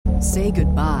Say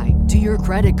goodbye to your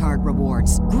credit card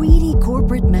rewards. Greedy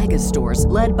corporate mega stores,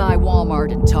 led by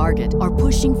Walmart and Target, are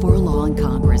pushing for a law in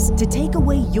Congress to take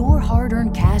away your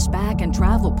hard-earned cash back and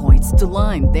travel points to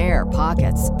line their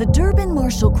pockets. The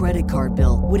Durbin-Marshall credit card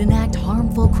bill would enact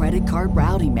harmful credit card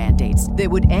routing mandates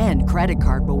that would end credit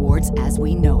card rewards as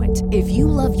we know it. If you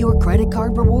love your credit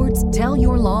card rewards, tell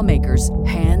your lawmakers,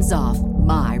 hands off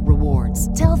my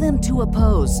rewards. Tell them to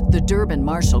oppose the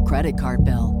Durbin-Marshall credit card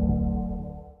bill.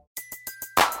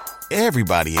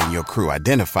 Everybody in your crew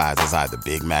identifies as either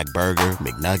Big Mac Burger,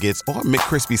 McNuggets, or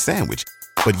McCrispy Sandwich.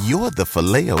 But you're the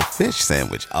Filet-O-Fish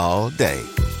Sandwich all day.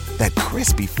 That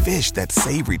crispy fish, that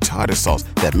savory tartar sauce,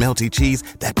 that melty cheese,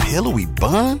 that pillowy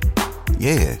bun.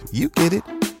 Yeah, you get it.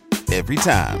 Every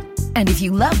time. And if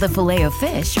you love the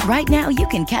Filet-O-Fish, right now you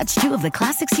can catch two of the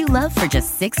classics you love for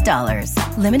just $6.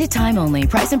 Limited time only.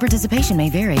 Price and participation may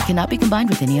vary. Cannot be combined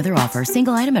with any other offer.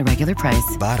 Single item at regular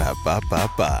price.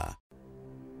 Ba-da-ba-ba-ba.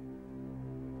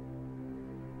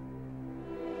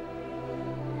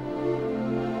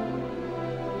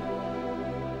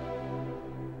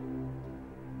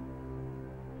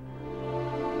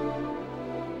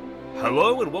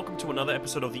 Hello and welcome to another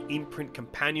episode of the Imprint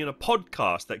Companion, a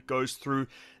podcast that goes through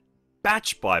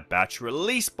batch by batch,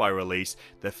 release by release,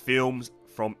 the films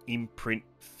from Imprint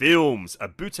Films, a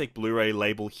boutique Blu-ray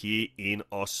label here in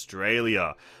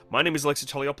Australia. My name is Alexis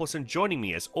Toliopoulos, and joining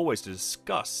me as always to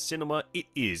discuss cinema, it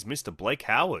is Mr. Blake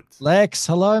Howard. Lex,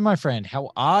 hello my friend,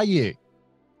 how are you?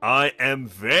 I am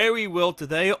very well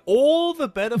today, all the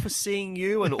better for seeing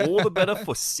you and all the better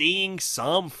for seeing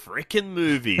some freaking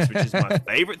movies, which is my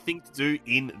favorite thing to do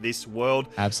in this world.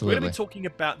 Absolutely. We're going to be talking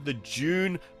about the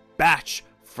June batch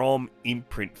from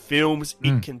Imprint Films.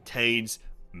 It contains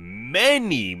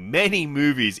many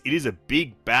movies. It is a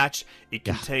big batch. It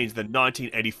contains the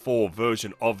 1984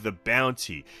 version of The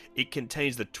Bounty. It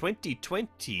contains the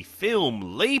 2020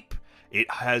 film Leap. It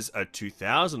has a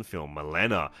 2000 film,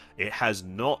 Malena. It has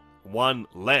Not One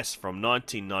Less from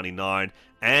 1999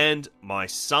 and My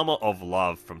Summer of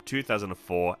Love from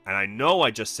 2004. And I know I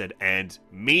just said and,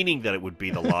 meaning that it would be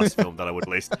the last film that I would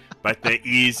list, but there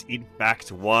is, in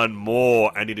fact, one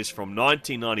more, and it is from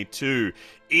 1992.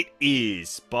 It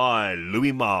is by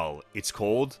Louis Malle. It's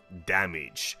called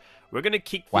Damage. We're going to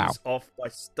kick things off by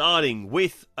starting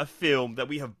with a film that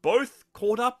we have both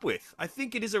caught up with. I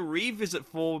think it is a revisit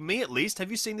for me, at least. Have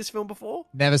you seen this film before?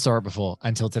 Never saw it before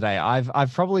until today.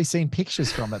 I've probably seen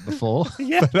pictures from it before.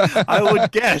 Yeah, I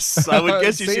would guess. I would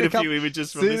guess you've seen a few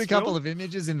images from this film. Seen a couple of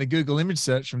images in the Google image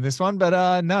search from this one,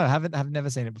 but no, I've never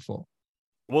seen it before.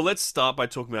 Well, let's start by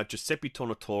talking about Giuseppe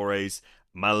Tornatore's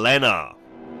Malena.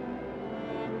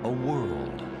 A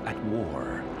world at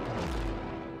war.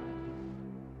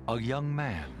 A young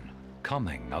man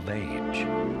coming of age.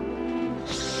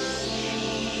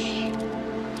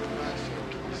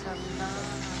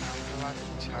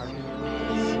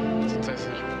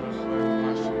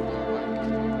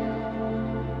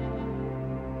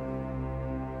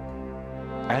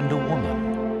 And a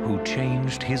woman who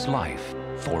changed his life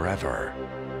forever.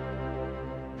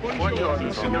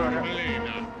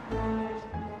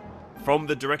 From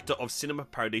the director of Cinema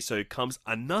Paradiso comes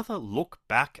another look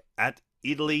back at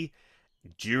Italy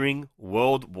during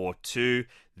World War II.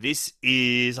 This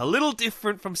is a little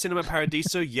different from Cinema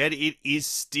Paradiso, yet it is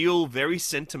still very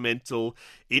sentimental.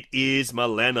 It is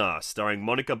Malena, starring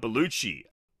Monica Bellucci.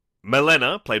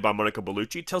 Malena, played by Monica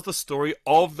Bellucci, tells the story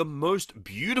of the most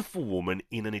beautiful woman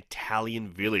in an Italian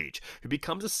village who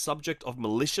becomes a subject of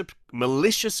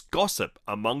malicious gossip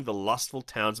among the lustful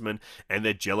townsmen and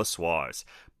their jealous wives.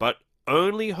 But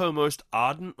only her most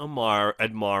ardent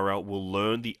admirer will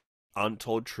learn the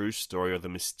untold true story of the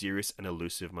mysterious and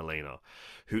elusive Malena,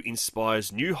 who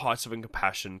inspires new heights of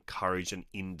compassion, courage, and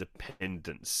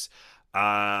independence.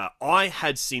 I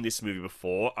had seen this movie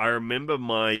before. I remember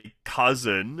my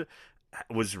cousin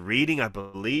was reading, I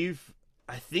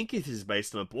think it is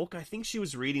based on a book. I think she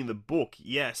was reading the book,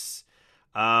 yes,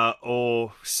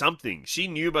 or something. She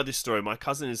knew about this story. My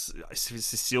cousin is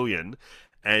Sicilian,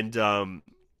 and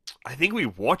I think we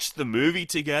watched the movie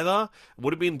together. It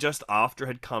would have been just after it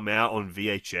had come out on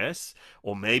VHS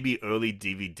or maybe early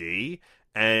DVD.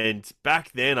 And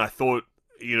back then I thought,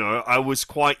 you know, I was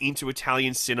quite into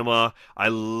Italian cinema. I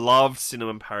loved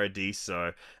Cinema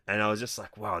Paradiso. And I was just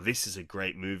like, wow, this is a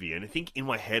great movie. And I think in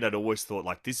my head I'd always thought,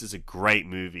 like, this is a great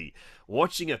movie.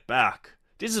 Watching it back,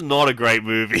 this is not a great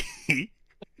movie.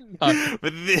 But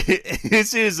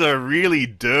this is a really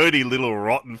dirty little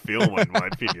rotten film, in my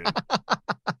opinion.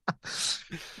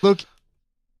 Look,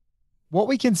 what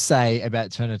we can say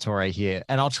about Tornatore here,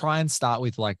 and I'll try and start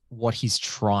with like what he's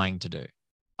trying to do.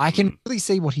 I can really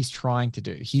see what he's trying to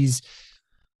do. He's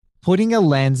putting a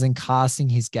lens and casting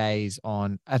his gaze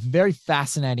on a very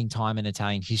fascinating time in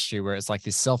Italian history where it's like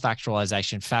this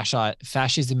self-actualization.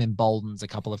 Fascism emboldens a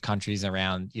couple of countries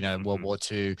around, World War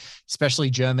II, especially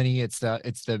Germany. It's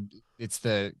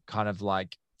the kind of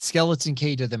like skeleton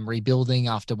key to them rebuilding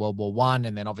after World War One,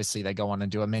 and then obviously they go on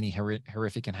and do many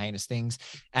horrific and heinous things.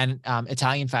 And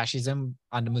Italian fascism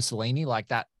under Mussolini, like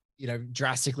that,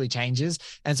 drastically changes.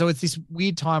 And so it's this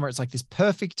weird time where it's like this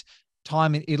perfect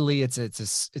time in Italy. It's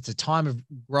a time of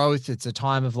growth. It's a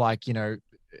time of like,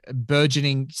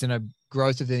 burgeoning,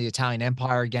 growth of the Italian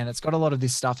Empire again. It's got a lot of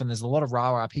this stuff, and there's a lot of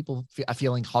rah-rah. People are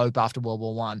feeling hope after World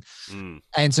War One.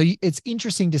 And so it's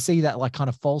interesting to see that like kind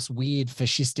of false, weird,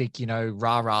 fascistic,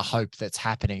 rah-rah hope that's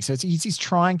happening. So he's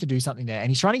trying to do something there, and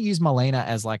he's trying to use Malena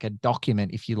as like a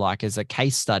document, if you like, as a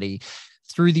case study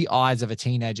through the eyes of a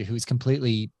teenager who is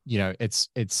completely,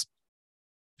 it's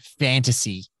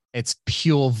fantasy. It's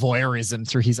pure voyeurism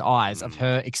through his eyes of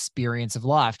her experience of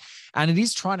life. And it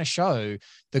is trying to show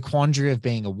the quandary of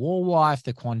being a war wife,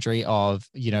 the quandary of,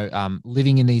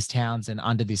 living in these towns and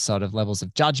under these sort of levels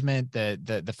of judgment,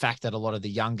 the fact that a lot of the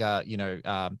younger,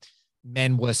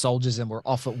 men were soldiers and were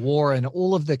off at war, and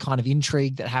all of the kind of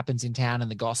intrigue that happens in town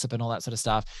and the gossip and all that sort of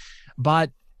stuff.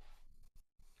 But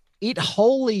it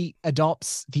wholly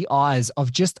adopts the eyes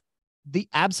of just the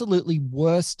absolutely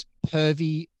worst,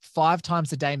 pervy, 5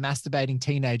 times a day masturbating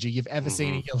teenager you've ever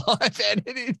seen in your life. And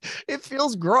it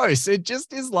feels gross. It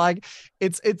just is like,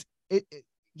 it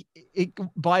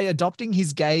by adopting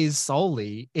his gaze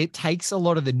solely, it takes a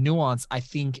lot of the nuance, I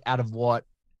think, out of what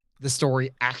the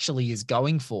story actually is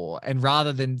going for. And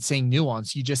rather than seeing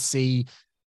nuance, you just see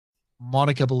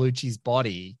Monica Bellucci's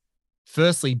body,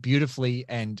 firstly, beautifully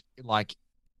and like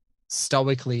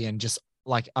stoically and just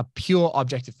like a pure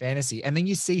object of fantasy. And then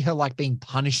you see her like being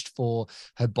punished for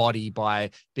her body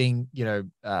by being,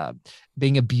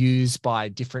 being abused by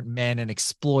different men and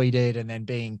exploited, and then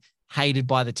being hated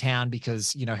by the town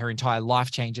because, her entire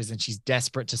life changes and she's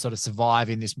desperate to sort of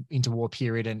survive in this interwar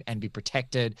period and be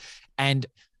protected. And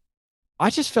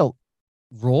I just felt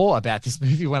raw about this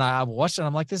movie when I watched it.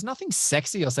 I'm like, there's nothing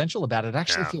sexy or sensual about it. It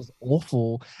actually feels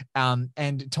awful. And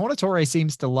Tornatore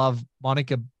seems to love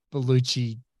Monica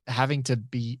Bellucci having to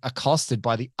be accosted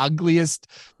by the ugliest,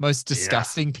 most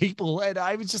disgusting people. And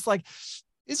I was just like,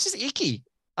 it's just icky.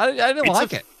 I don't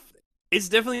like it. It's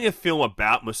definitely a film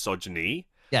about misogyny.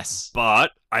 Yes.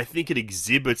 But I think it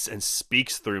exhibits and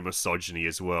speaks through misogyny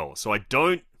as well. So I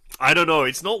don't know.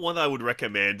 It's not one that I would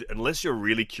recommend unless you're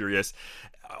really curious.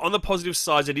 On the positive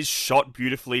side, it is shot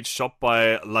beautifully. It's shot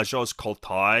by Lajos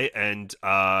Koltai, and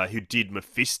who did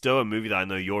Mephisto, a movie that I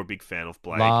know you're a big fan of,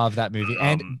 Blake. Love that movie.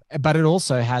 But it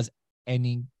also has an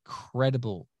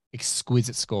incredible,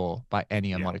 exquisite score by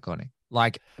Ennio Morricone.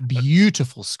 Like,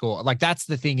 beautiful score. Like, that's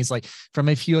the thing, is like, from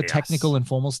a pure technical and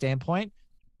formal standpoint,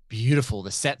 beautiful.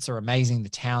 The sets are amazing. The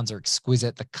towns are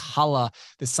exquisite. The color,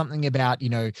 there's something about,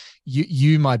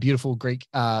 you, my beautiful Greek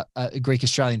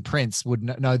Australian prince would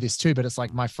know this too, but it's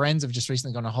like, my friends have just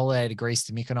recently gone on holiday to Greece,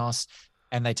 to Mykonos,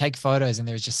 and they take photos, and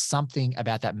there's just something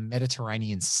about that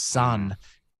Mediterranean sun.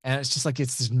 And it's just like,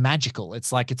 it's just magical.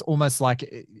 It's like, it's almost like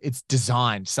it's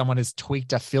designed. Someone has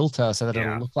tweaked a filter so that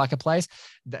it'll look like a place.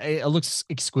 It looks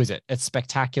exquisite. It's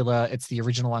spectacular. It's the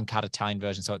original uncut Italian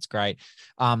version, so it's great.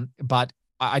 But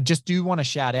I just do want to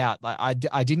shout out, I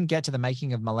didn't get to the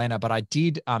making of Malena, but I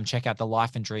did check out The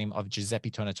Life and Dream of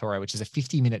Giuseppe Tornatore, which is a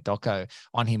 50-minute doco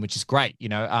on him, which is great,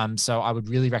 so I would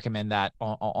really recommend that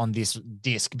on this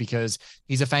disc, because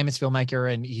he's a famous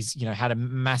filmmaker and he's, had a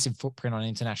massive footprint on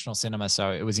international cinema. So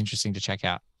it was interesting to check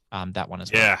out that one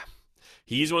as well. Yeah.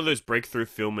 He's one of those breakthrough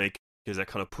filmmakers that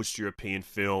kind of pushed European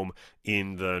film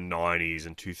in the 90s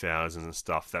and 2000s and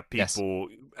stuff, that people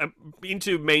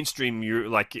into mainstream,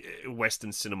 like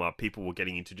Western cinema, people were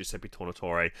getting into Giuseppe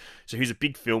Tornatore. So he's a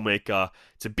big filmmaker.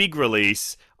 It's a big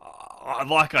release.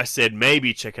 Like I said,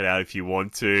 maybe check it out if you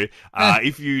want to.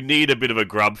 If you need a bit of a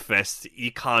grub fest,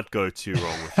 you can't go too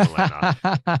wrong with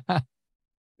Malena.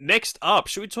 Next up,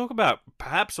 should we talk about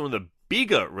perhaps one of the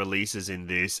bigger releases in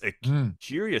this, a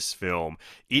curious film?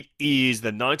 It is the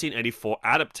 1984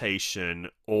 adaptation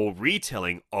or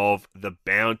retelling of The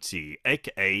Bounty,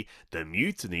 aka the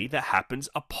mutiny that happens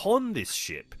upon this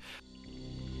ship.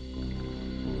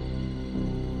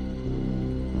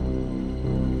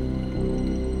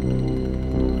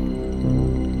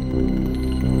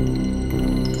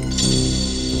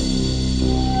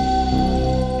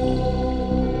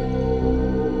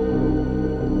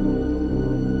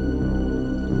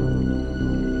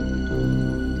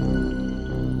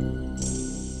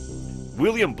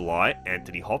 William Bligh,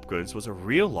 Anthony Hopkins, was a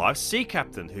real-life sea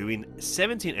captain who in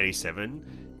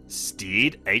 1787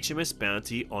 steered HMS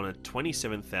Bounty on a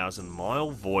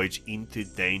 27,000-mile voyage into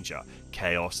danger,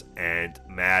 chaos, and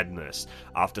madness.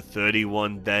 After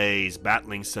 31 days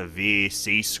battling severe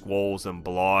sea squalls and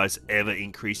Blight's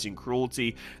ever-increasing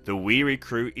cruelty, the weary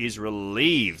crew is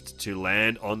relieved to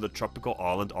land on the tropical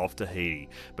island of Tahiti.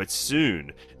 But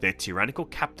soon, their tyrannical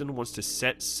captain wants to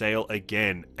set sail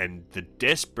again, and the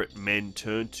desperate men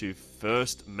turn to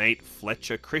first mate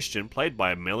Fletcher Christian, played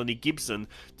by Melanie Gibson,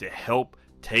 to help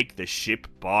take the ship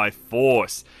by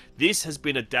force. This has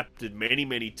been adapted many,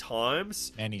 many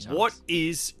times. What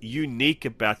is unique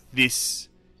about this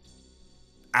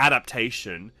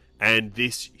adaptation and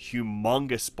this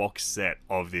humongous box set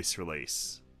of this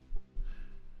release?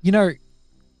 You know,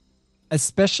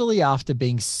 especially after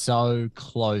being so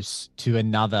close to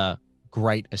another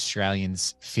great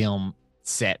Australians film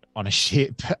set on a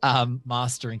ship,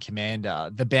 Master and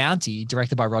Commander, The Bounty,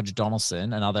 directed by Roger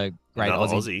Donaldson, another great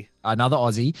Aussie.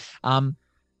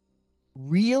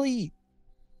 Really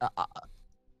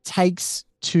takes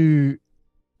to,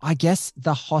 I guess,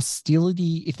 the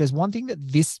hostility. If there's one thing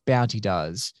that this Bounty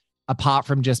does, apart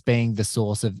from just being the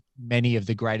source of many of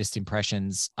the greatest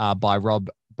impressions by Rob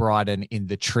Brydon in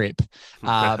the Trip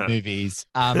movies,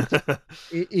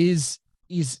 is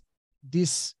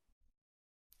this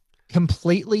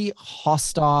completely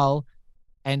hostile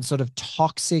and sort of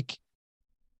toxic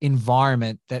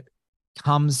environment that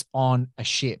comes on a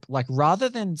ship. Like, rather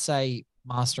than say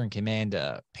Master and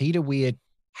Commander, Peter Weir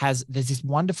there's this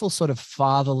wonderful sort of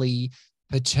fatherly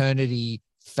paternity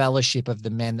fellowship of the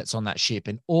men that's on that ship,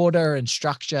 and order and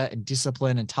structure and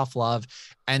discipline and tough love.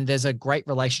 And there's a great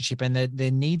relationship, and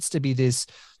there needs to be this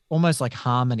almost like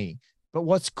harmony. But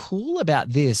what's cool about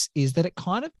this is that it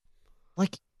kind of,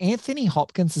 like, Anthony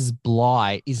Hopkins'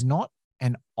 Bligh is not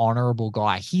an honorable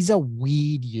guy. He's a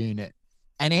weird unit.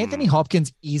 And Anthony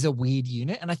Hopkins is a weird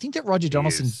unit. And I think that Roger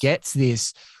Donaldson gets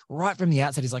this right from the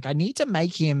outset. He's like, I need to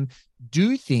make him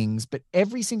do things, but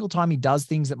every single time he does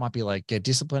things that might be like a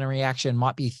disciplinary action,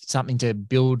 might be something to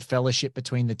build fellowship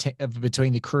between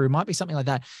the crew, might be something like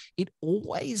that. It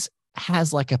always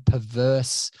has like a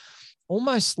perverse,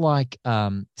 almost like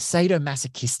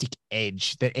sadomasochistic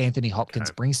edge that Anthony Hopkins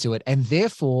brings to it. And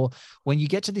therefore, when you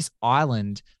get to this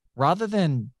island, rather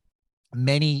than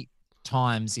many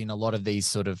times in a lot of these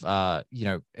sort of,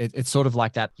 it's sort of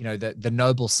like that, the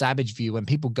noble savage view. When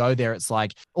people go there, it's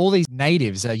like all these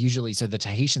natives are usually, so the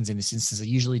Tahitians in this instance, are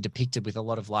usually depicted with a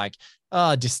lot of like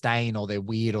disdain, or they're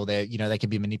weird, or they're, they can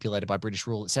be manipulated by British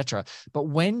rule, etc. But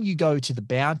when you go to The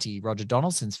Bounty, Roger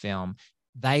Donaldson's film,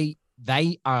 they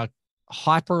are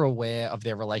hyper aware of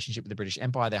their relationship with the British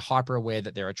Empire. They're hyper aware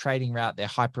that they're a trading route. They're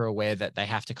hyper aware that they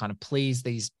have to kind of please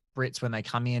these Brits when they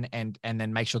come in, and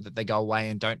then make sure that they go away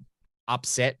and don't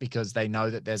upset, because they know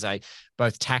that there's a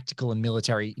both tactical and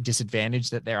military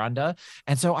disadvantage that they're under.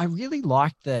 And so I really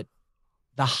like that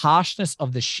the harshness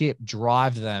of the ship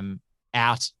drive them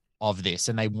out of this,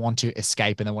 and they want to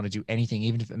escape, and they want to do anything,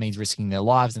 even if it means risking their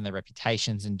lives and their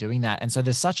reputations and doing that. And so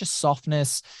there's such a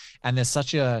softness, and there's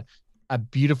such a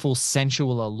beautiful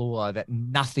sensual allure that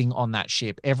nothing on that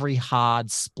ship, every hard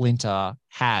splinter,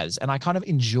 has. And I kind of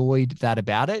enjoyed that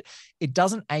about it. It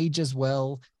doesn't age as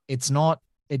well. It's not,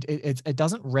 it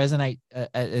doesn't resonate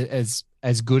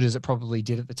as good as it probably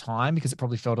did at the time, because it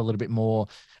probably felt a little bit more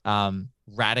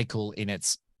radical in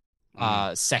its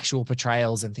sexual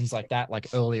portrayals and things like that, like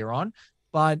earlier on.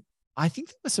 But I think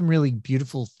there were some really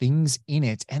beautiful things in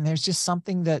it. And there's just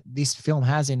something that this film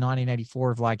has in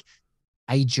 1984 of like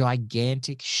a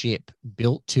gigantic ship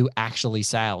built to actually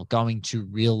sail, going to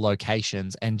real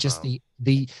locations, and just the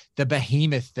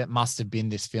behemoth that must have been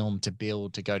this film to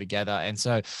build, to go together. And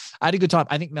so I had a good time.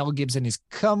 I think Mel Gibson is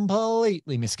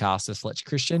completely miscast as Fletcher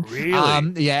Christian.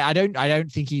 Really? Yeah, I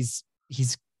don't think he's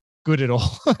good at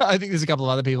all. I think there's a couple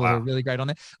of other people who are really great on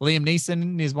it. Liam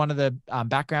Neeson is one of the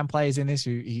background players in this,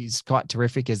 who he's quite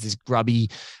terrific as this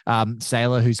grubby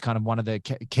sailor who's kind of one of the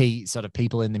key sort of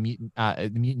people in the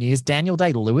mutineers. Daniel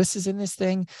Day-Lewis is in this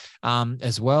thing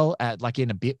as well, like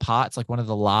in a bit part. It's like one of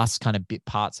the last kind of bit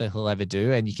parts that he'll ever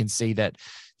do. And you can see that,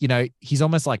 he's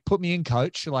almost like, put me in,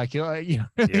 coach. Like, he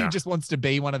just wants to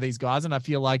be one of these guys. And I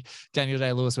feel like Daniel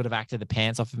Day-Lewis would have acted the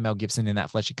pants off of Mel Gibson in that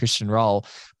Fletcher Christian role.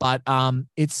 But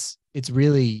it's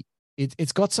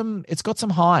got some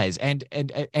highs, and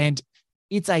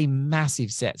it's a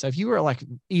massive set. So if you were like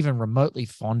even remotely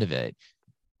fond of it,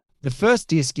 the first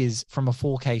disc is from a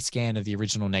 4K scan of the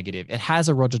original negative. It has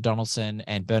a Roger Donaldson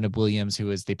and Bernard Williams,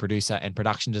 who is the producer and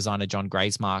production designer, John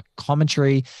Graysmark,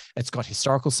 commentary. It's got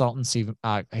historical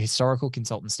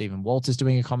consultant Stephen Walters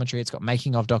doing a commentary. It's got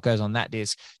making of docos on that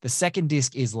disc. The second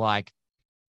disc is like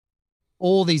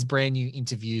all these brand new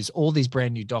interviews, all these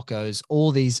brand new docos,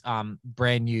 all these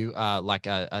brand new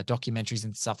documentaries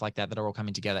and stuff like that are all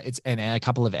coming together. It's and a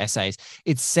couple of essays.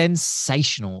 It's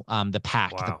sensational. The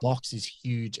pack, the Wow. box is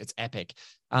huge. It's epic.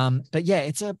 But yeah,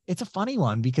 it's a funny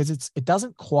one because it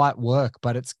doesn't quite work,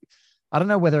 but I don't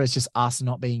know whether it's just us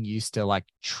not being used to like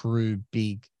true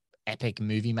big epic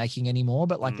movie making anymore,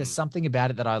 but like there's something about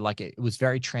it that I like. It was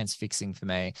very transfixing for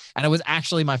me, and it was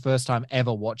actually my first time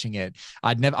ever watching it.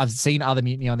 I've seen other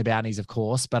Mutiny on the Bounties, of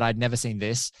course, but I'd never seen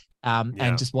this.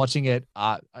 And just watching it,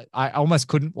 I almost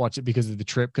couldn't watch it because of the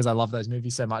trip, because I love those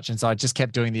movies so much, and so I just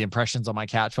kept doing the impressions on my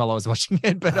couch while I was watching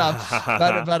it. But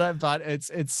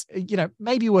it's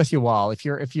maybe worth your while if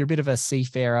you're a bit of a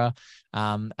seafarer,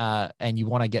 and you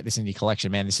want to get this in your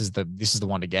collection, man. This is the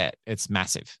one to get. It's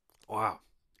massive. Wow.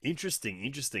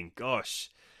 Interesting. Gosh.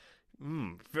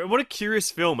 What a curious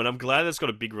film, and I'm glad it's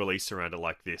got a big release around it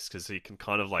like this, because you can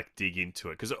kind of like dig into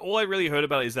it. Because all I really heard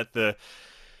about it is that the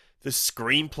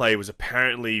screenplay was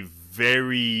apparently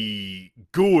very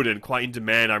good and quite in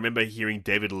demand. I remember hearing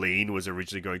David Lean was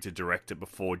originally going to direct it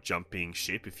before jumping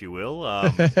ship, if you will.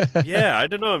 Yeah, I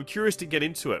don't know. I'm curious to get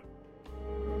into it.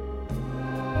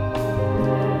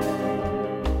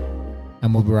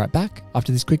 And we'll be right back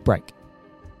after this quick break.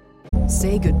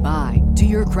 Say goodbye to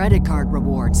your credit card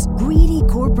rewards. Greedy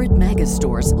corporate mega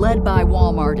stores, led by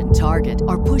Walmart and Target,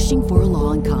 are pushing for a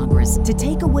law in Congress to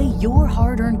take away your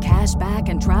hard-earned cash back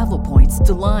and travel points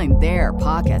to line their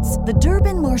pockets. The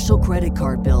Durbin-Marshall credit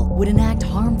card bill would enact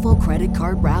harmful credit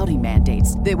card routing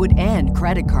mandates that would end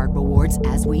credit card rewards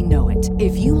as we know it.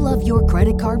 If you love your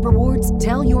credit card rewards,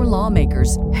 tell your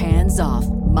lawmakers, hands off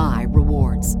my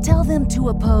rewards. Tell them to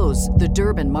oppose the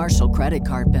Durbin-Marshall credit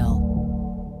card bill.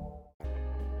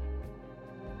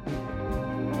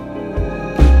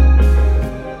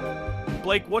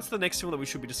 Blake, what's the next film that we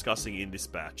should be discussing in this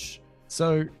batch?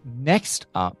 So next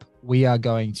up, we are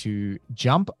going to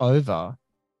jump over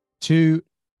to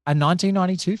a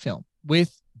 1992 film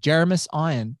with Jeremy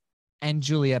Irons and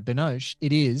Juliette Binoche.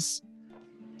 It is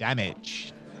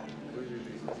Damage.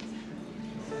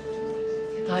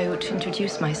 I ought to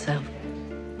introduce myself.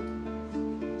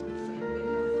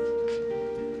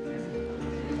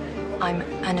 I'm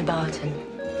Anna Barton.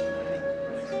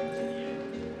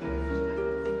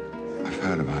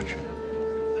 I've heard about you.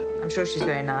 I'm sure she's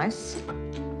very nice.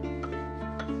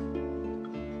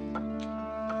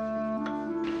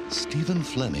 Stephen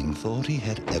Fleming thought he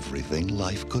had everything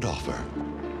life could offer.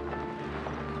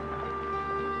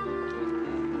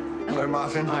 Hello,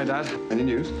 Martin. Hi, Dad. Any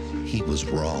news? He was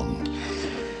wrong.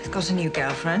 He's got a new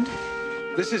girlfriend.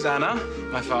 This is Anna,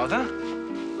 my father.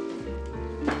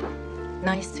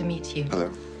 Nice to meet you.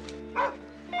 Hello.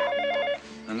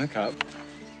 And look up.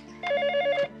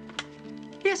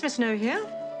 Yes, Miss Snow here.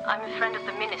 I'm a friend of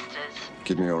the minister's.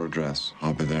 Give me your address.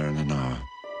 I'll be there in an hour.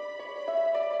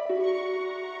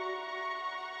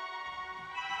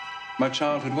 My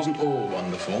childhood wasn't all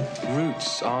wonderful.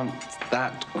 Roots aren't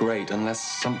that great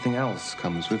unless something else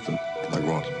comes with them. Like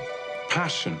what?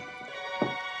 Passion.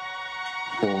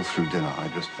 All through dinner, I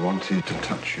just wanted to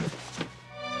touch you.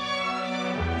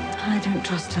 I don't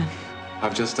trust her.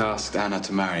 I've just asked Anna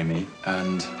to marry me,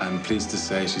 and I'm pleased to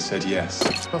say she said yes.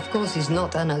 Of course, he's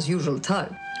not Anna's usual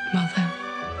type. Mother.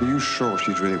 Are you sure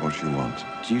she's really what you want?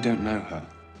 You don't know her.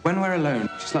 When we're alone,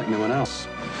 she's like no one else.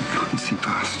 I couldn't see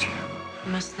past you.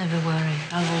 You must never worry.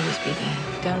 I'll always be there.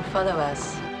 Don't follow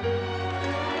us.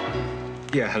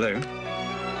 Yeah, hello.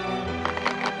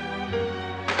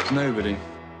 There's nobody.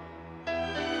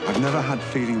 I've never had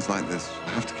feelings like this. I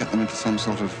have to get them into some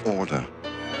sort of order.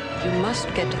 You must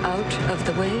get out of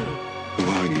the way. Who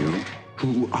are you?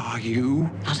 Who are you?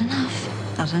 Not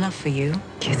enough. Not enough for you.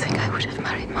 Do you think I would have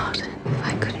married Martin if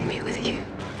I couldn't be with you?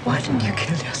 Why didn't you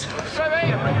kill yourself?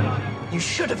 You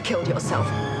should have killed yourself.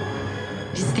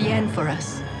 It's the end for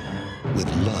us. With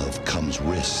love comes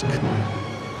risk.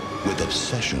 With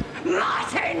obsession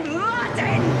Martin!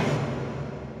 Martin!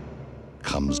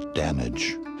 comes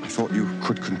damage. I thought you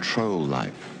could control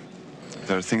life.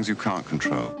 There are things you can't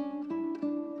control.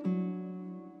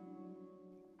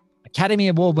 Academy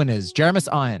Award winners Jeremy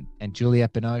Irons and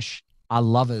Juliette Binoche are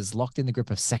lovers locked in the grip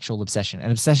of sexual obsession.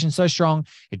 An obsession so strong,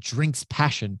 it drinks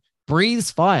passion, breathes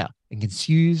fire, and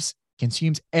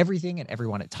consumes everything and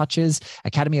everyone it touches.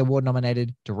 Academy Award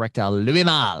nominated director Louis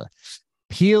Malle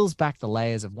peels back the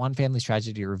layers of one family's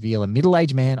tragedy to reveal a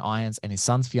middle-aged man, Irons, and his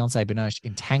son's fiancée, Binoche,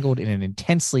 entangled in an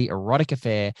intensely erotic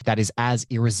affair that is as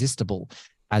irresistible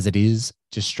as it is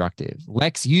destructive.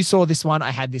 Lex, you saw this one.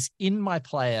 I had this in my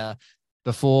player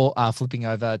before flipping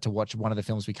over to watch one of the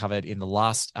films we covered in the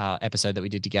last episode that we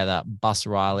did together, Bus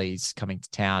Riley's Coming to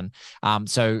Town.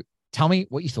 So tell me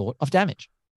what you thought of Damage.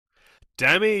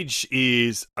 Damage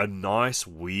is a nice,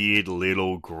 weird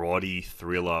little grotty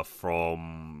thriller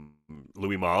from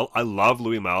Louis Malle. I love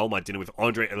Louis Malle. My Dinner with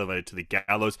Andre, Elevated to the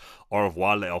Gallows, Au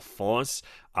revoir, l'Enfance,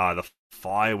 The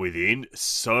Fire Within.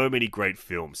 So many great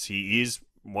films. He is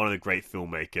one of the great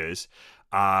filmmakers.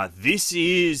 This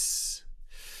is...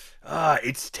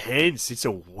 it's tense. It's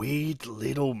a weird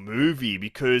little movie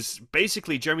because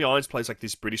basically Jeremy Irons plays like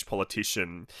this British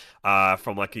politician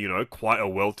from like, quite a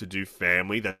well-to-do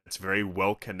family that's very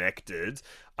well connected.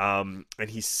 And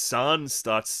his son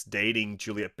starts dating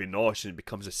Juliette Binoche and it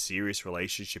becomes a serious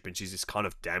relationship and she's this kind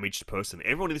of damaged person.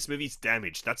 Everyone in this movie is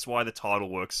damaged. That's why the title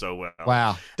works so well.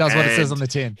 Wow. Does what it says on the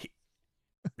tin.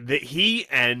 He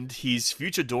and his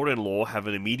future daughter-in-law have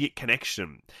an immediate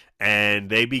connection and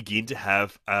they begin to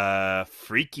have a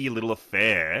freaky little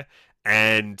affair.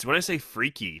 And when I say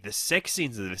freaky, the sex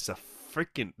scenes of this are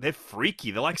they're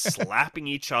freaky. They're like slapping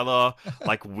each other,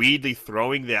 like weirdly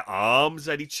throwing their arms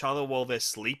at each other while they're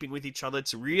sleeping with each other.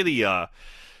 It's really,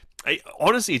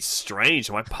 honestly, it's strange.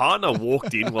 My partner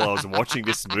walked in while I was watching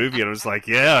this movie and I was like,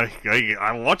 yeah,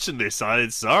 I'm watching this.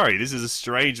 Sorry, this is a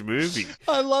strange movie.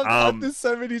 I love that. There's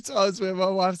so many times where my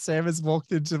wife Sam has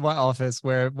walked into my office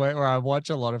where I watch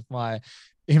a lot of my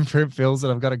Imprint films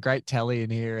and I've got a great telly in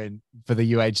here and for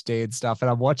the UHD and stuff. And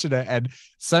I'm watching it and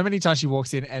so many times she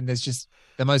walks in and there's just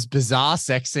the most bizarre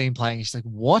sex scene playing. And she's like,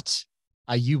 what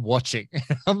are you watching?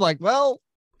 I'm like, well,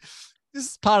 this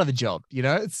is part of the job,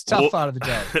 it's a tough part of the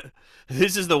job.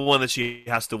 This is the one that she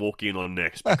has to walk in on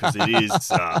next because it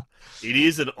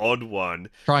is an odd one.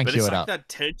 Try and but cue it's it like up.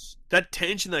 that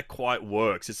tension that quite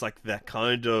works. It's like that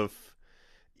kind of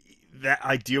that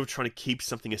idea of trying to keep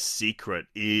something a secret.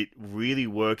 It really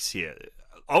works here.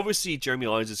 Obviously, Jeremy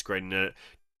Irons is great in it.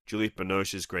 Juliette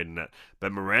Binoche is great in it.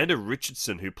 But Miranda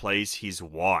Richardson, who plays his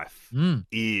wife,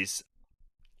 is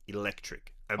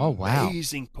electric.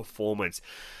 Amazing performance.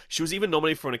 She was even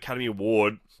nominated for an Academy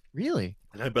Award. Really?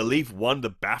 And I believe won the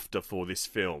BAFTA for this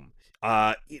film.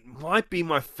 It might be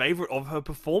my favorite of her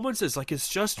performances. Like, it's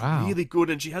just really good.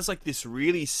 And she has like this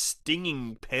really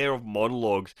stinging pair of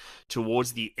monologues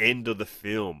towards the end of the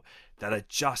film that are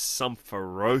just some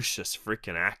ferocious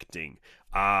freaking acting.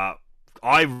 I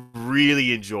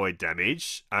really enjoyed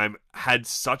Damage. Had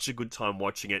such a good time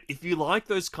watching it. If you like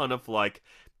those kind of like,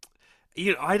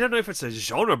 I don't know if it's a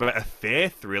genre, but affair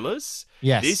thrillers.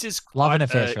 Yes. This is love an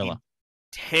affair thriller.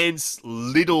 Intense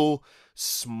little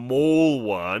small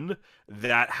one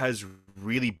that has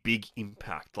really big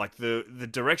impact. Like the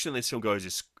direction this film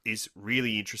goes is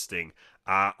really interesting.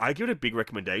 I give it a big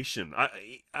recommendation.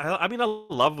 I mean, I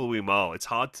love Louis Malle. It's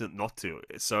hard to not to.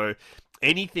 So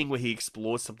anything where he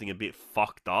explores something a bit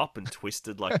fucked up and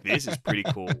twisted like this is pretty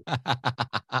cool.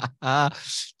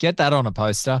 Get that on a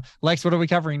poster. Lex, what are we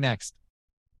covering next?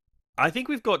 I think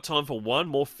we've got time for one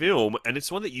more film, and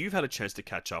it's one that you've had a chance to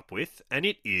catch up with, and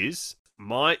it is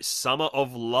My Summer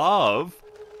of Love.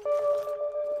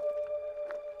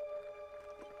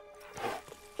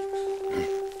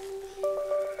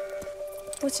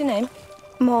 What's your name?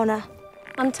 Mona.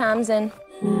 I'm Tamsin.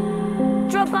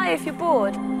 Drop by if you're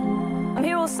bored. I'm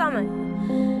here all summer.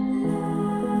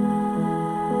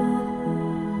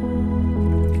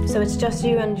 So it's just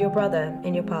you and your brother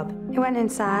in your pub? He went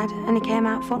inside and he came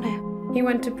out funny. He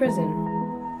went to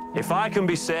prison? If I can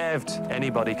be saved,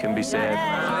 anybody can be saved.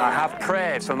 I have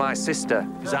prayed for my sister,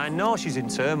 because I know she's in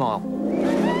turmoil.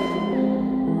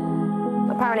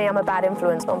 Apparently I'm a bad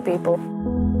influence on people.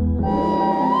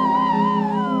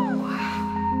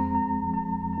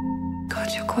 God,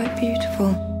 you're quite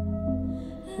beautiful.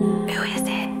 Who is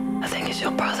it? I think it's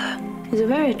your brother. He's a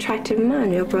very attractive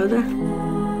man, your brother.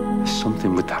 There's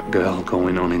something with that girl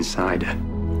going on inside her.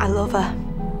 I love her.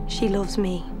 She loves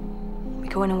me. We're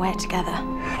going away together.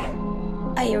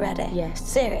 Are you ready? Yes.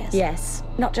 Serious? Yes.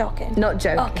 Not joking? Not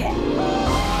joking. Okay.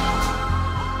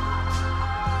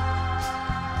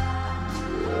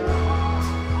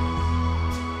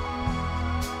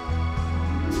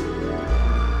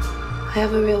 I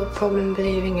have a real problem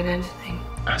believing in anything.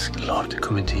 Ask the Lord to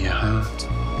come into your heart.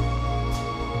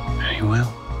 And he will.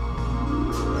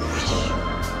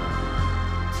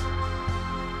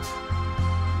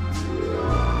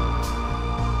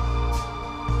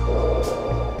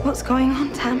 What's going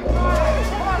on, Tam?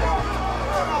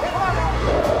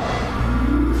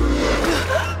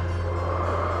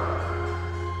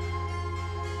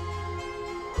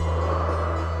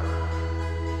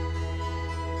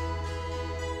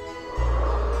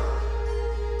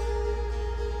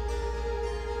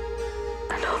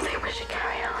 I don't think we should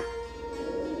carry on.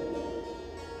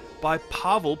 by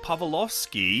Pavel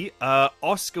Pavlovsky,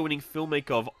 Oscar-winning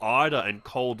filmmaker of Ida and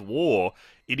Cold War.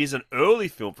 It is an early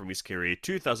film from his career,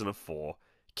 2004.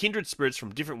 Kindred spirits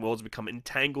from different worlds become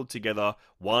entangled together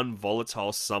one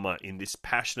volatile summer in this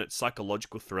passionate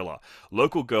psychological thriller.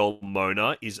 Local girl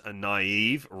Mona is a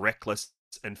naive, reckless,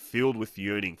 and filled with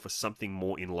yearning for something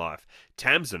more in life.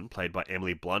 Tamsin, played by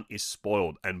Emily Blunt, is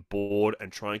spoiled and bored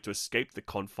and trying to escape the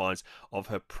confines of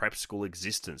her prep school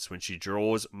existence when she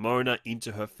draws Mona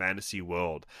into her fantasy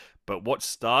world. But what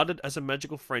started as a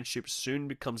magical friendship soon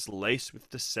becomes laced with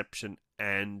deception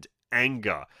and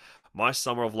anger. My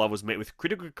Summer of Love was met with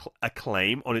critical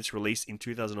acclaim on its release in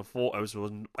 2004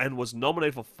 and was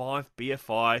nominated for 5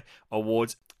 BFI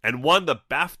awards and won the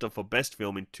BAFTA for Best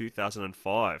Film in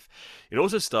 2005. It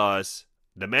also stars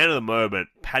the man of the moment,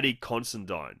 Paddy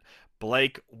Considine.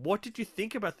 Blake, what did you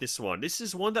think about this one? This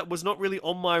is one that was not really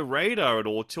on my radar at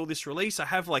all till this release. I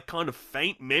have like kind of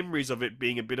faint memories of it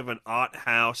being a bit of an art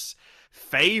house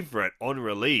favorite on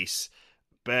release,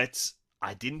 but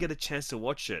I didn't get a chance to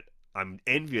watch it. I'm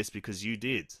envious because you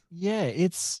did. Yeah,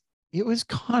 it was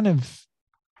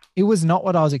not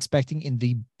what I was expecting in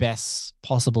the best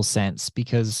possible sense,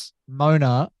 because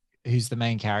Mona, who's the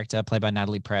main character played by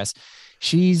Natalie Press,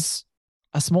 she's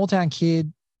a small town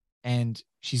kid and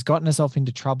she's gotten herself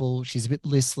into trouble. She's a bit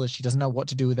listless. She doesn't know what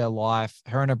to do with her life.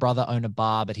 Her and her brother own a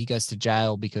bar, but he goes to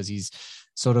jail because he's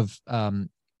sort of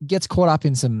gets caught up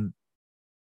in some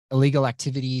illegal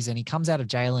activities, and he comes out of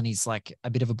jail and he's like a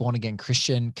bit of a born again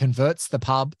Christian, converts the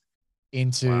pub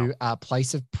into a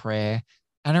place of prayer,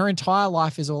 and her entire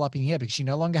life is all up in the air because she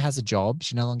no longer has a job.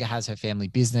 She no longer has her family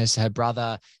business. Her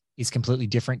brother is completely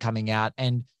different coming out.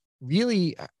 And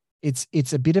really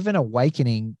it's a bit of an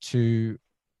awakening to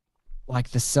like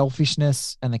the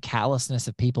selfishness and the callousness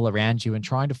of people around you, and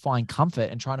trying to find comfort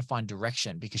and trying to find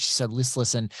direction because she's so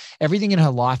listless and everything in her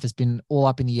life has been all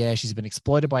up in the air. She's been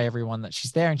exploited by everyone that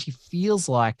she's there, and she feels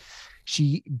like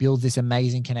she builds this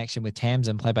amazing connection with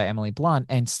Tamsin, played by Emily Blunt,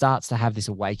 and starts to have this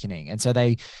awakening. And so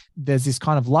there's this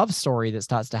kind of love story that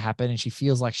starts to happen, and she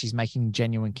feels like she's making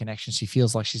genuine connections. She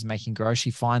feels like she's making growth.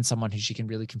 She finds someone who she can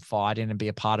really confide in and be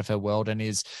a part of her world, and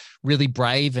is really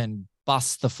brave and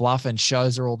busts the fluff and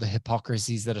shows her all the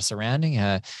hypocrisies that are surrounding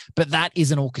her. But that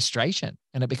is an orchestration,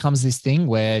 and it becomes this thing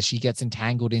where she gets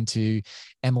entangled into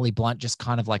Emily Blunt just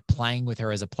kind of like playing with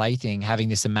her as a plaything, having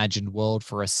this imagined world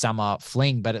for a summer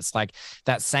fling. But it's like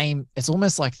it's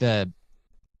almost like the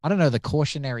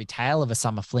cautionary tale of a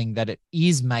summer fling, that it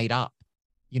is made up.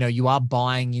 You know, you are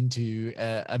buying into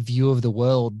a view of the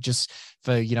world just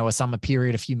for, a summer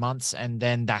period, a few months, and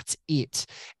then that's it.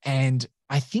 And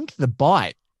I think the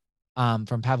bite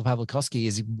from Pavel Pavlikovsky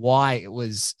is why it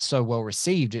was so well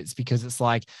received. It's because it's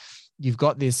like you've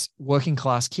got this working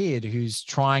class kid who's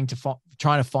trying to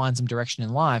find some direction in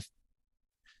life,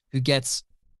 who gets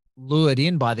lured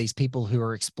in by these people who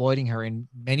are exploiting her in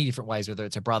many different ways, whether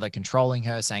it's her brother controlling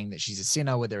her, saying that she's a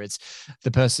sinner, whether it's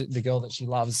the girl that she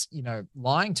loves,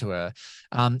 lying to her.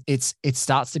 It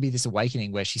starts to be this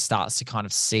awakening where she starts to kind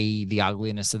of see the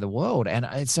ugliness of the world.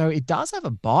 And so it does have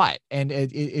a bite, and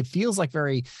it feels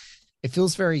very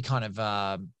kind of,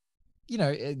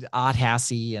 art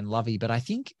housey and lovey. But I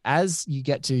think as you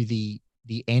get to the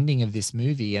ending of this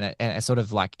movie, and it sort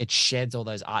of like it sheds all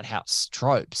those art house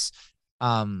tropes,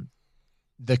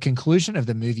 the conclusion of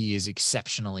the movie is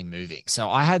exceptionally moving. So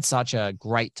I had such a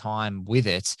great time with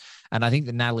it. And I think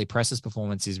that Natalie Press's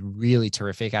performance is really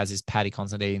terrific, as is Paddy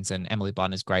Considine's, and Emily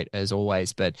Blunt is great as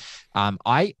always. But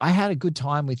I had a good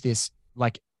time with this,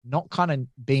 like not kind of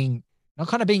being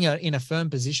in a firm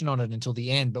position on it until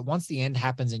the end. But once the end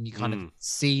happens and you kind of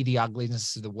see the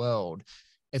ugliness of the world,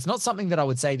 it's not something that I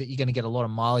would say that you're going to get a lot of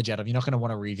mileage out of. You're not going to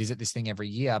want to revisit this thing every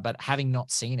year, but having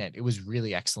not seen it, it was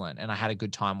really excellent. And I had a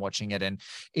good time watching it. And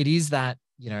it is that,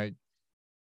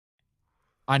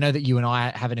 I know that you and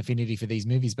I have an affinity for these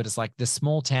movies, but it's like the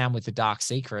small town with the dark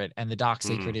secret. And the dark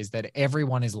secret is that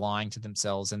everyone is lying to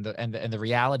themselves, and the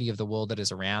reality of the world that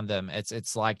is around them.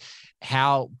 It's like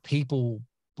how people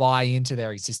buy into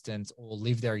their existence or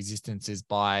live their existences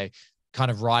by kind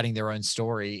of writing their own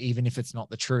story, even if it's not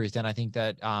the truth. And I think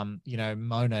that,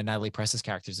 Mona, Natalie Press's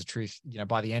character, is the truth.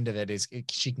 By the end of it,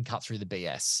 she can cut through the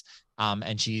BS,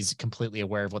 and she's completely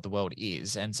aware of what the world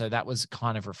is. And so that was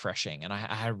kind of refreshing. And I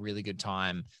had a really good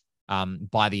time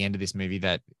by the end of this movie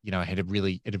that, it had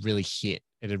really hit.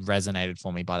 It had resonated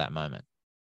for me by that moment.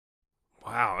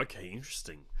 Wow. Okay.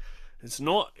 Interesting. It's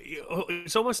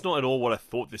almost not at all what I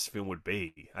thought this film would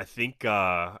be. I think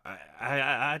I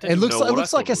don't know what I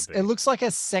thought it looks like a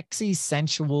sexy,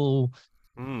 sensual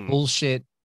bullshit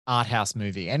art house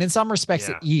movie. And in some respects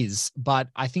it is, but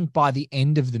I think by the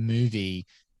end of the movie,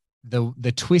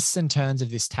 the twists and turns of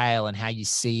this tale and how you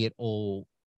see it all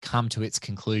come to its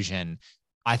conclusion,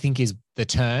 I think is the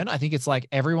turn. I think it's like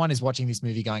everyone is watching this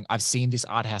movie going, I've seen this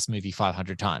art house movie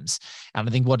 500 times. And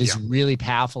I think what is really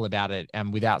powerful about it,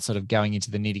 and without sort of going into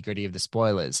the nitty gritty of the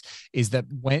spoilers, is that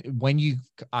when you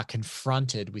are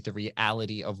confronted with the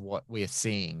reality of what we're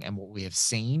seeing and what we have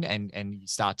seen, and you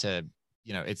start to,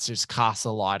 it's just cast a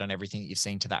light on everything that you've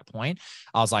seen to that point.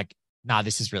 I was like, nah,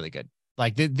 this is really good.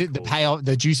 Like the payoff,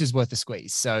 the juice is worth the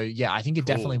squeeze. So yeah, I think it's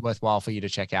definitely worthwhile for you to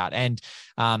check out. And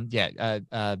I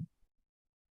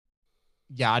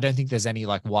don't think there's any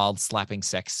like wild slapping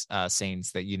sex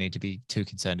scenes that you need to be too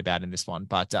concerned about in this one.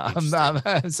 But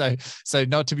so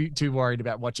not to be too worried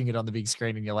about watching it on the big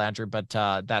screen in your lounge room. But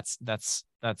that's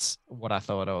what I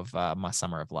thought of My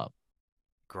Summer of Love.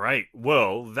 Great.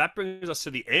 Well, that brings us to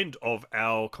the end of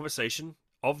our conversation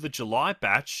of the July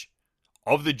batch,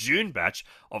 of the June batch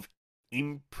of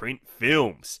Imprint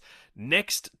films.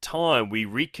 Next time we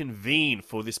reconvene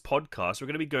for this podcast, we're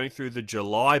going to be going through the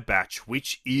July batch,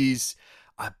 which is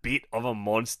a bit of a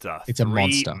monster. It's a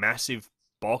monster. 3 massive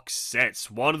box sets.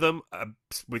 One of them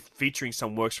featuring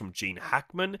some works from Gene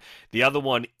Hackman. The other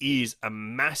one is a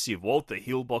massive Walter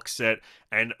Hill box set.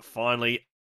 And finally,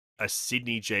 a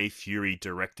Sidney J. Furie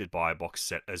directed by box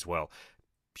set as well.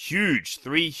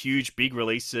 3 huge big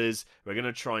releases. We're going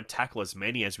to try and tackle as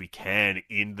many as we can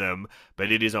in them, but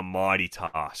it is a mighty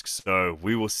task. So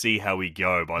we will see how we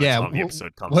go by the time the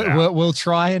episode comes out. We'll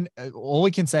try, and all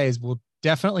we can say is we'll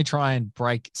definitely try and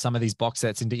break some of these box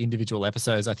sets into individual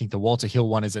episodes. I think the Walter Hill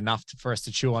one is enough for us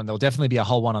to chew on. There'll definitely be a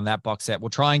whole one on that box set.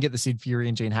 We'll try and get the Sid Furie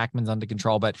and Gene Hackman's under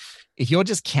control. But if you're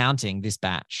just counting this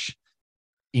batch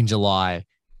in July,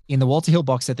 in the Walter Hill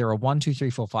box set, there are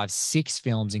 6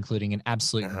 films, including an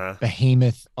absolute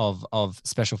behemoth of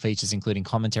special features, including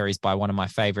commentaries by one of my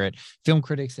favorite film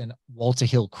critics and Walter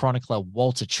Hill chronicler,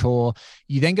 Walter Chaw.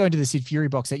 You then go into the Sid Furie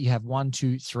box set, you have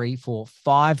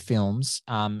 5 films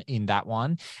in that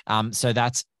one. So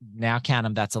that's, now count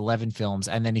them, that's 11 films.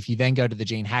 And then if you then go to the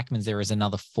Gene Hackman's, there is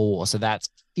another 4. So that's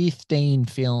 15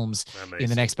 films in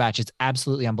the next batch. It's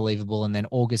absolutely unbelievable. And then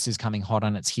August is coming hot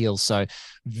on its heels. So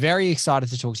very excited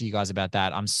to talk to you guys about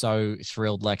that. I'm so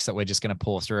thrilled, Lex, that we're just going to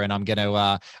pour through, and I'm going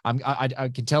to, I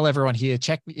can tell everyone here,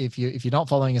 check if you're not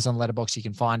following us on Letterboxd, you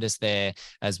can find us there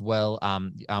as well.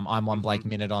 I'm One Blake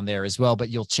Minute on there as well, but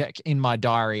you'll check in my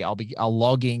diary. I'll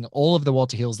logging all of the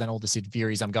Walter Hills, then all the Sid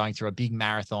Furies. I'm going through a big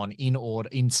marathon in order,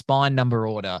 in spine number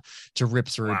order, to rip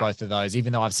through both of those,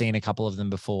 even though I've seen a couple of them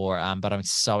before. But I'm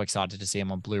so excited to see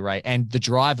them on Blu-ray. And The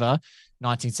Driver,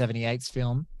 1978's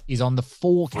film, is on the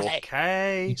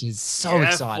 4K. Which is so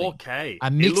exciting. 4K.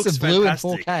 A mix of blue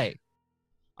fantastic. and 4K.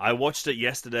 I watched it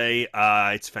yesterday.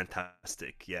 It's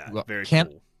fantastic. Yeah, very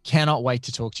cool. Cannot wait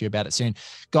to talk to you about it soon.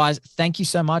 Guys, thank you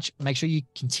so much. Make sure you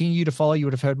continue to follow. You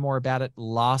would have heard more about it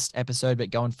last episode,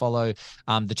 but go and follow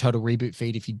the Total Reboot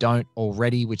feed if you don't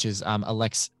already, which is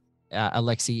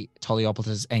Alexi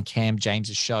Toliopoulos and Cam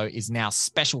James's show is now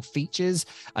special features,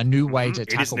 a new way to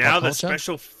tackle It is now pop the culture.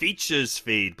 special features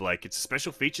feed, Blake. It's a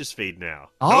special features feed now.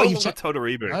 Oh, no longer Total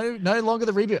Reboot. No longer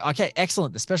the reboot. Okay,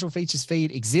 excellent. The special features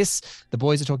feed exists. The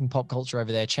boys are talking pop culture over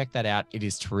there. Check that out. It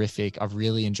is terrific. I've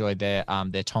really enjoyed their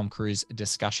Tom Cruise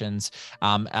discussions.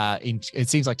 It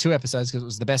seems like 2 episodes because it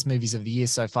was the best movies of the year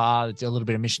so far. A little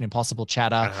bit of Mission Impossible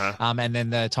chatter, and then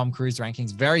the Tom Cruise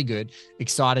rankings. Very good.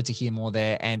 Excited to hear more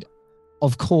there. And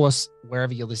of course,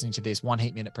 wherever you're listening to this, One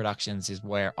Heat Minute Productions is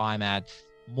where I'm at.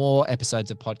 More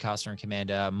episodes of Podcaster and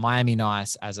Commander, Miami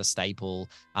Nice as a staple,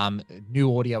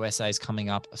 new audio essays coming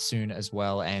up soon as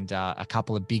well, and a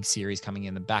couple of big series coming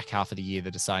in the back half of the year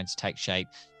that are starting to take shape.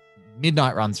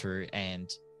 Midnight Run Through and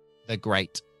The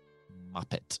Great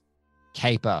Muppet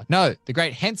Caper. No, The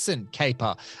Great Henson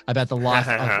Caper, about the life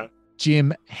of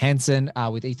Jim Henson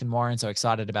with Ethan Warren. So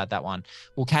excited about that one.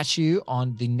 We'll catch you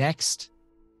on the next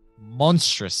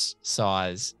monstrous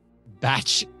size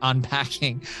batch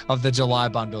unpacking of the July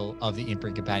bundle of the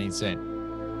Imprint Companion soon.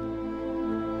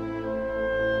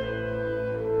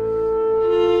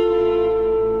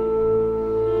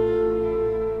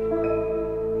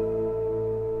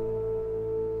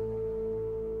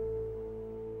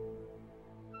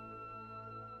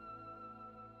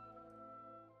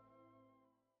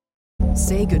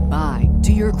 Say goodbye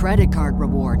to your credit card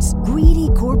rewards. Greedy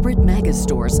corporate mega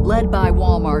stores, led by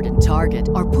Walmart and Target,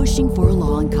 are pushing for a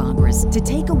law in Congress to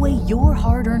take away your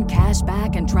hard-earned cash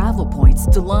back and travel points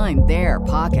to line their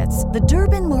pockets. The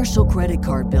Durbin-Marshall credit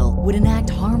card bill would enact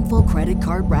harmful credit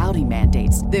card routing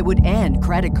mandates that would end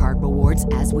credit card rewards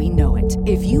as we know it.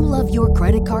 If you love your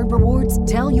credit card rewards,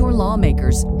 tell your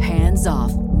lawmakers, hands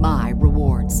off My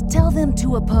Rewards. Tell them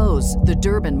to oppose the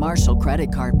Durbin Marshall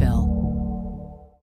credit card bill.